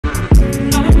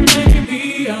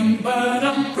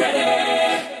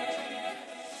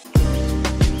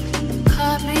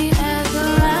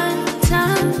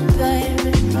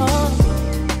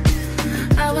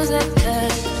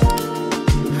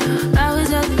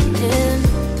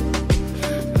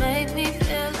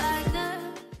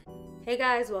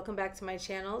guys, welcome back to my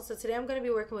channel. So today I'm going to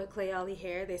be working with Klaiyi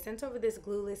hair. They sent over this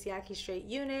glueless Yaki straight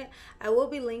unit. I will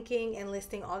be linking and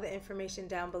listing all the information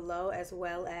down below, as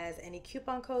well as any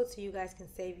coupon codes so you guys can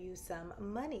save you some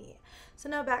money. So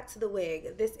now back to the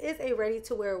wig. This is a ready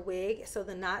to wear wig. So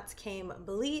the knots came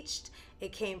bleached,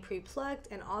 it came pre-plucked,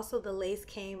 and also the lace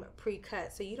came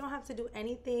pre-cut. So you don't have to do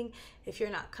anything if you're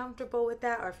not comfortable with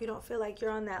that, or if you don't feel like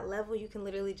you're on that level. You can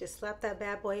literally just slap that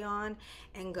bad boy on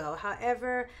and go.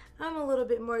 However, I'm a little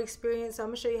bit more experienced, so I'm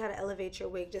gonna show you how to elevate your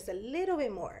wig just a little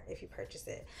bit more if you purchase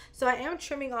it. So I am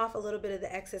trimming off a little bit of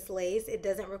the excess lace. It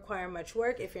doesn't require much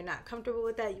work. If you're not comfortable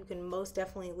with that, you can most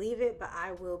definitely leave it, but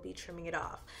I will be trimming it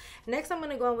off. Next, I'm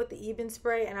gonna go in with the Eben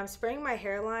spray, and I'm spraying my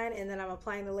hairline, and then I'm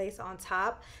applying the lace on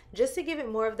top just to give it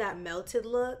more of that melted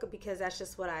look, because that's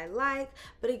just what I like.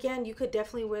 But again, you could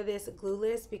definitely wear this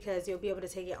glueless because you'll be able to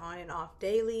take it on and off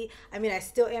daily. I mean, I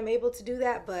still am able to do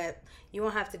that, but you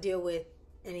won't have to deal with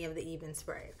any of the Eben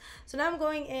spray. So now I'm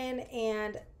going in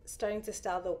and starting to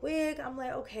style the wig. I'm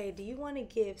like, okay, do you want to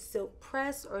give silk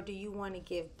press or do you want to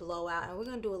give blowout? And we're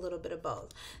going to do a little bit of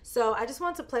both. So I just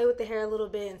wanted to play with the hair a little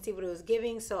bit and see what it was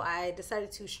giving. So I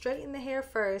decided to straighten the hair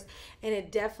first, and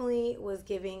it definitely was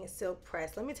giving silk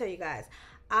press. Let me tell you guys,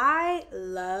 I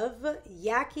love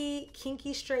Yaki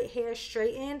kinky straight hair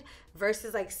straightened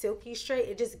versus like silky straight.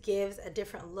 It just gives a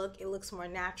different look. It looks more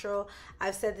natural.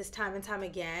 I've said this time and time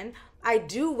again. I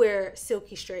do wear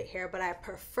silky straight hair, but I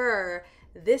prefer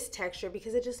this texture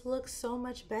because it just looks so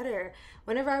much better.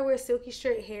 Whenever I wear silky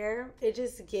straight hair, it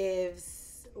just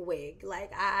gives wig.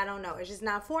 Like, I don't know, it's just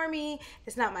not for me.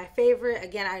 It's not my favorite.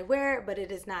 Again, I wear it, but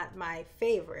it is not my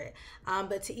favorite.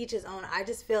 But to each his own. I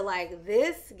just feel like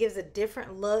this gives a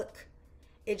different look.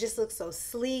 It just looks so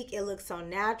sleek. It looks so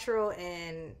natural.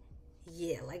 And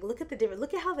yeah, like, look at the difference.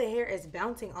 Look at how the hair is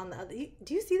bouncing on the other.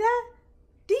 Do you see that?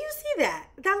 Do you see that?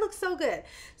 That looks so good.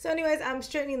 So anyways, I'm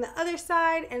straightening the other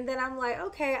side, and then I'm like,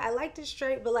 okay, I like this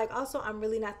straight, but like also I'm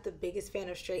really not the biggest fan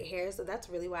of straight hair. So that's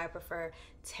really why I prefer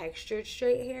textured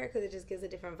straight hair, because it just gives a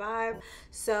different vibe.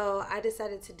 So I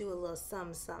decided to do a little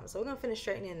some. So we're gonna finish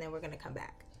straightening and then we're gonna come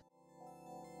back.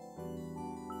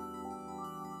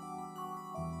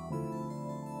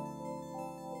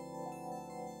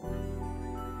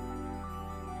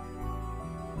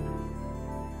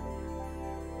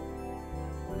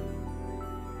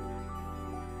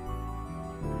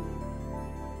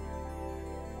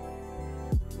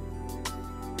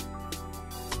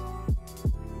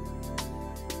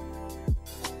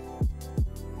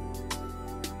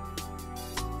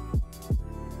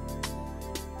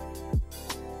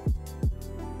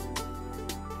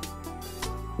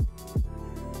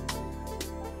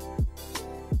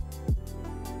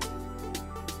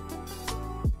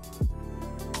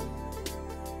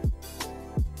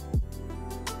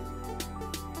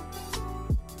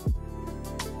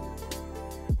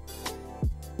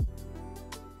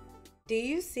 Do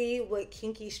you see what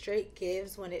kinky straight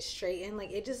gives when it's straightened?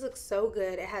 Like, it just looks so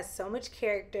good. It has so much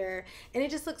character, and it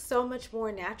just looks so much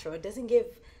more natural. It doesn't give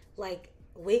like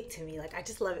wig to me. Like, I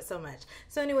just love it so much.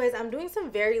 So anyways, I'm doing some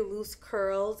very loose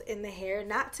curls in the hair,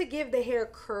 not to give the hair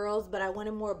curls, but I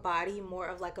wanted more body, more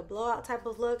of like a blowout type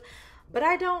of look. But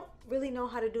I don't really know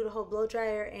how to do the whole blow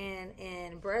dryer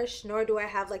and brush, nor do I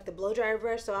have like the blow dryer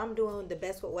brush. So I'm doing the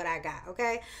best with what I got.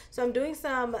 Okay, so I'm doing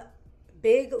some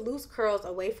big loose curls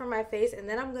away from my face, and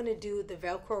then I'm gonna do the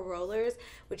Velcro rollers,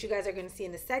 which you guys are gonna see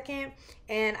in a second.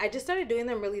 And I just started doing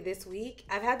them really this week.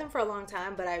 I've had them for a long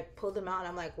time, but I pulled them out and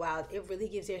I'm like, wow, it really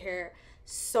gives your hair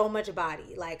so much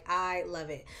body. Like, I love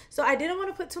it. So I didn't want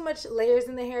to put too much layers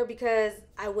in the hair because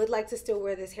I would like to still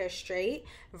wear this hair straight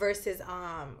versus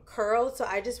curled. So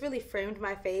I just really framed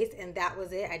my face, and that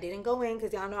was it. I didn't go in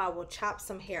because y'all know I will chop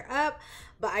some hair up,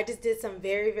 but I just did some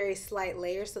very, very slight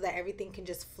layers so that everything can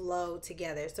just flow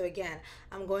together. So again,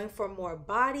 I'm going for more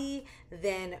body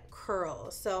than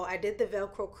curls. So I did the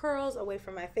Velcro curls away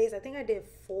from my face. I think I did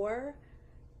 4.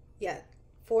 Yeah,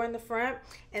 4 in the front,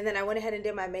 and then I went ahead and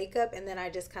did my makeup, and then I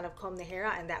just kind of combed the hair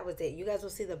out, and that was it. You guys will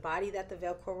see the body that the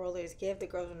Velcro rollers give. The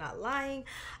girls were not lying.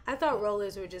 I thought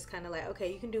rollers were just kind of like,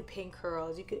 okay, you can do pin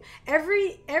curls. You could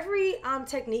every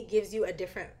technique gives you a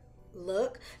different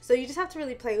look, so you just have to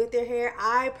really play with your hair.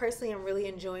 I personally am really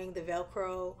enjoying the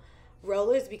Velcro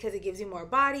rollers because it gives you more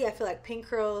body. I feel like pin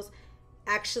curls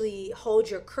actually hold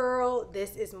your curl.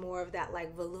 This is more of that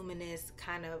like voluminous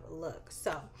kind of look.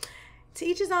 So to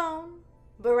each his own.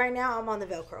 But right now I'm on the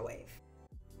Velcro wave.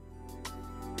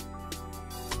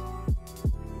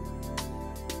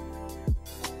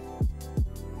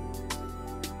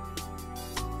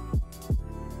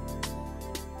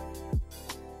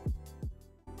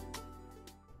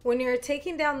 When you're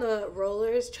taking down the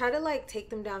rollers, try to like take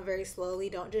them down very slowly.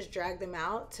 Don't just drag them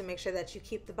out, to make sure that you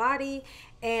keep the body.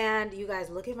 And you guys,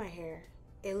 look at my hair.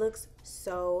 It looks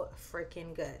so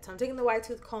freaking good. So I'm taking the wide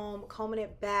tooth comb, combing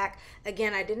it back.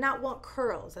 Again, I did not want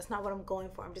curls. That's not what I'm going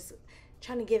for. I'm just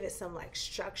trying to give it some like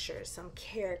structure, some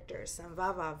character, some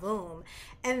va-va-voom.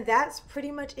 And that's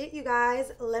pretty much it, you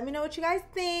guys. Let me know what you guys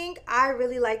think. I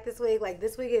really like this wig. Like,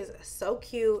 this wig is so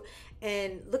cute.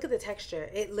 And look at the texture.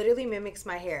 It literally mimics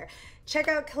my hair. Check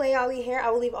out Klaiyi hair.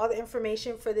 I will leave all the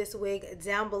information for this wig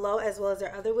down below, as well as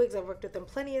their other wigs. I've worked with them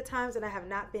plenty of times and I have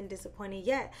not been disappointed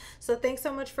yet. So thanks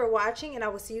so much for watching, and I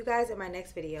will see you guys in my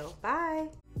next video. Bye.